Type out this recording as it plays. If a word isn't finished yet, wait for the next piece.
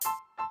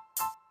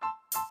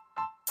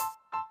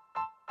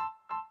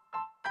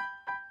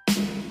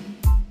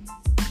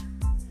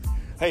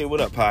Hey,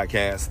 what up,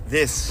 podcast?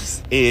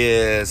 This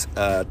is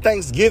a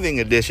Thanksgiving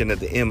edition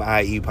of the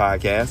MIE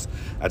podcast.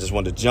 I just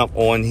wanted to jump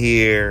on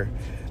here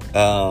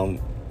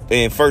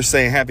and first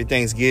saying happy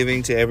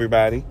Thanksgiving to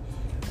everybody.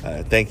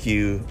 Thank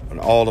you and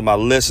all of my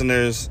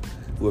listeners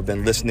who have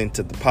been listening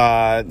to the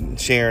pod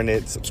and sharing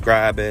it,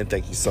 subscribing.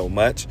 Thank you so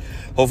much.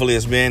 Hopefully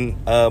it's been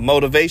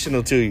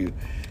motivational to you.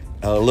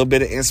 A little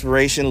bit of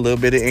inspiration, a little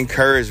bit of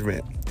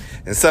encouragement.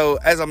 And so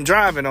as I'm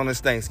driving on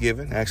this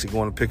Thanksgiving, actually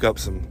going to pick up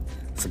some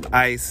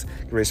ice,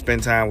 ready to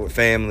spend time with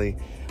family.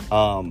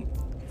 I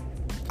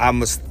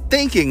was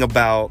thinking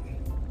about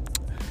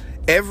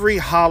every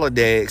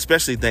holiday,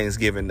 especially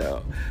Thanksgiving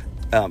though,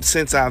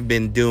 since I've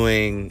been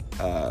doing,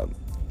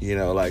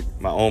 like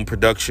my own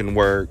production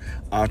work,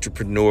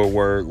 entrepreneur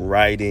work,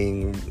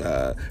 writing,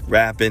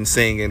 rapping,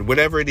 singing,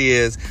 whatever it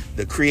is,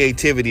 the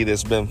creativity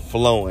that's been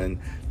flowing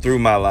through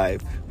my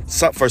life.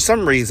 So for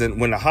some reason,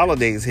 when the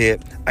holidays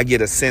hit, I get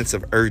a sense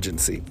of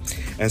urgency.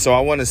 And so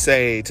I want to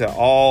say to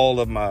all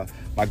of my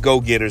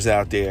go-getters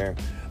out there,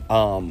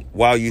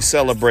 while you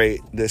celebrate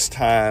this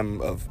time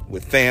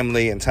with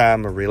family and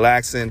time of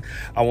relaxing,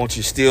 I want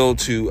you still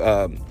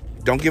to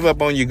don't give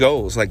up on your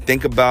goals. Like,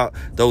 think about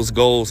those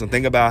goals and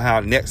think about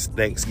how next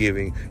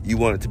Thanksgiving you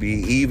want it to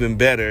be even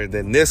better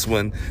than this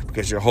one,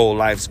 because your whole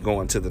life's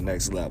going to the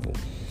next level.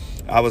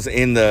 I was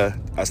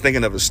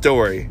thinking of a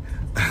story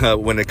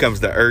when it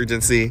comes to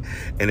urgency,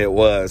 and I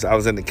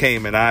was in the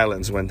Cayman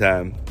Islands one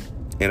time,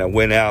 and I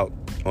went out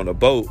on a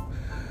boat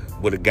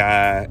with a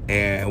guy,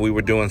 and we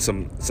were doing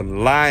some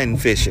line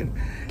fishing.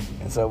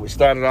 And so we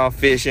started off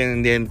fishing,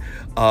 and then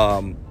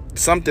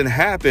something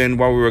happened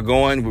while we were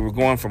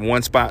going from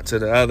one spot to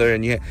the other,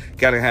 and you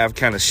got to have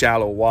kind of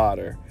shallow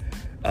water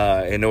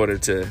in order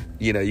to,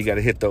 you got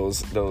to hit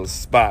those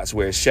spots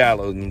where it's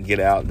shallow and you get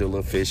out, do a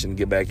little fishing, and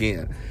get back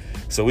in.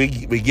 So we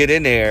get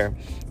in there,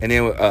 and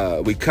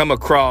then we come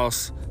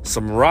across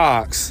some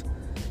rocks,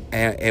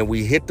 and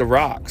we hit the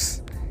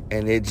rocks,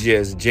 and it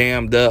just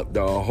jammed up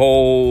the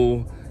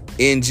whole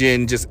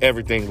engine, just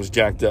everything was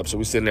jacked up. So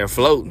we're sitting there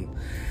floating,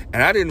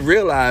 and I didn't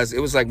realize, it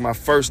was like my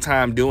first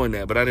time doing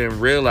that, but I didn't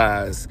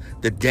realize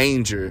the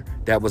danger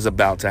that was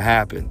about to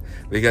happen,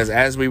 because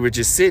as we were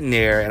just sitting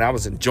there and I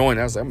was enjoying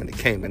it, I was like, I'm in the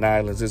Cayman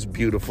Islands, it's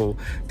beautiful,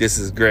 this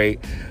is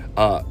great.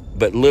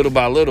 But little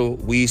by little,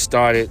 we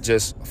started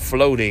just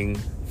floating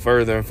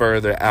further and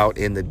further out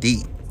in the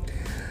deep.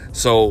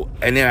 So,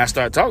 and then I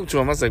started talking to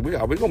him. I was like,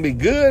 are we going to be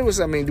good?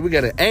 Do we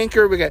got an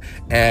anchor?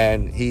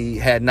 And he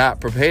had not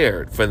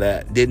prepared for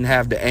that. Didn't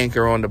have the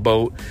anchor on the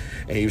boat.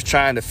 And he was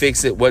trying to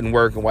fix it. Wasn't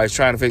working. While he's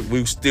trying to fix it,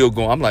 we were still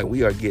going. I'm like,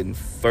 we are getting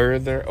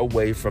further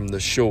away from the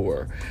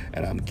shore.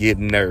 And I'm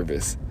getting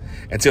nervous.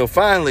 Until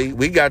finally,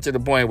 we got to the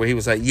point where he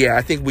was like, yeah,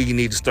 I think we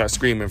need to start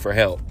screaming for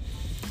help.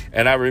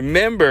 And I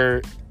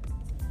remember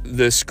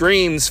the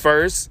screams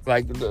first.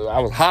 Like, I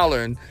was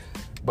hollering.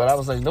 But I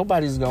was like,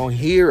 nobody's going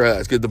to hear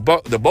us, because the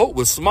boat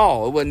was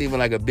small. It wasn't even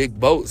like a big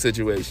boat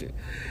situation.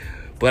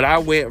 But I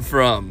went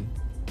from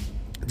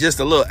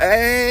just a little,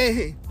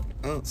 hey,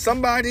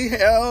 somebody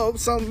help,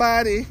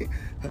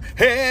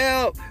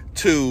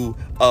 to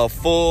a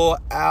full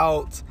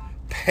out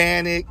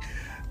panic.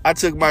 I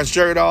took my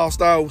shirt off,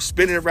 started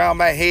spinning around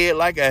my head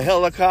like a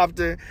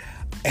helicopter.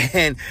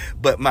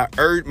 But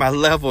my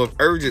level of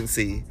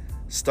urgency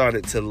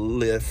started to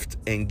lift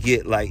and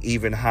get like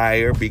even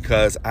higher,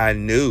 because I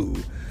knew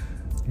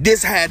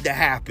this had to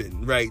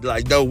happen, right?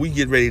 Like, no, we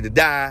get ready to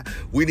die.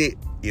 We need,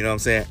 you know what I'm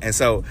saying? And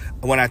so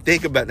when I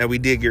think about that, we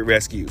did get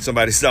rescued.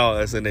 Somebody saw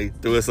us and they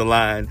threw us a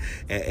line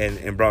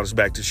and brought us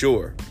back to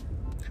shore,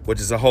 which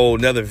is a whole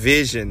nother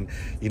vision.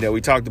 We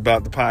talked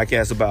about the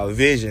podcast about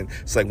vision.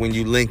 It's like when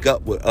you link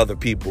up with other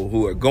people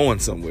who are going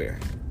somewhere.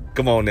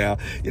 Come on now.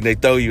 And they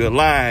throw you a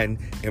line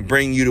and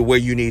bring you to where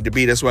you need to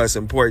be. That's why it's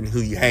important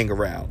who you hang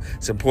around.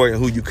 It's important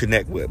who you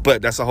connect with.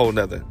 But that's a whole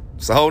nother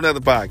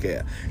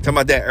podcast. Talking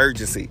about that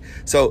urgency.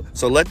 So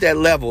let that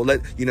level,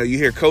 you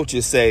hear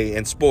coaches say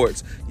in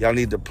sports, y'all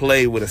need to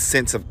play with a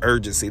sense of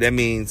urgency. That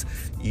means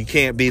you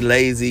can't be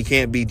lazy, you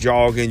can't be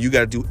jogging. You got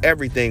to do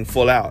everything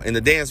full out. In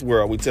the dance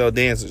world, we tell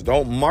dancers,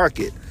 don't mark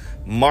it.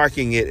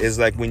 Marking it is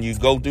like when you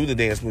go through the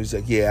dance move, it's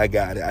like, yeah, I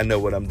got it. I know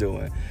what I'm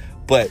doing.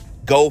 But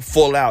go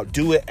full out.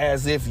 Do it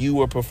as if you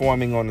were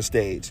performing on the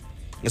stage.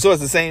 And so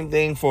it's the same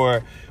thing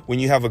for when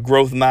you have a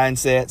growth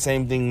mindset.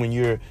 Same thing when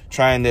you're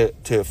trying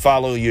to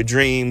follow your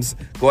dreams,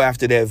 go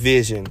after that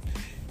vision.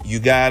 You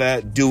got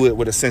to do it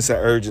with a sense of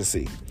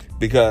urgency,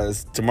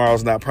 because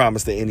tomorrow's not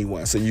promised to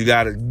anyone. So you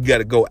got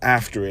to go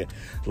after it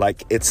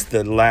like it's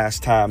the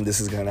last time this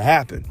is going to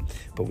happen.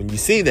 But when you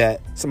see that,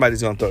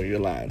 somebody's going to throw you a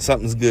line.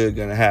 Something's good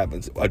going to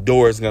happen. A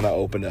door is going to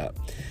open up.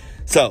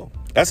 So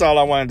that's all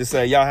I wanted to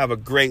say. Y'all have a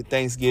great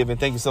Thanksgiving.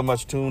 Thank you so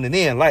much for tuning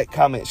in. Like,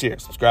 comment, share,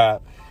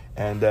 subscribe.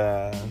 And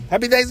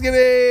happy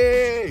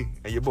Thanksgiving.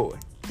 And your boy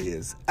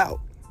is out.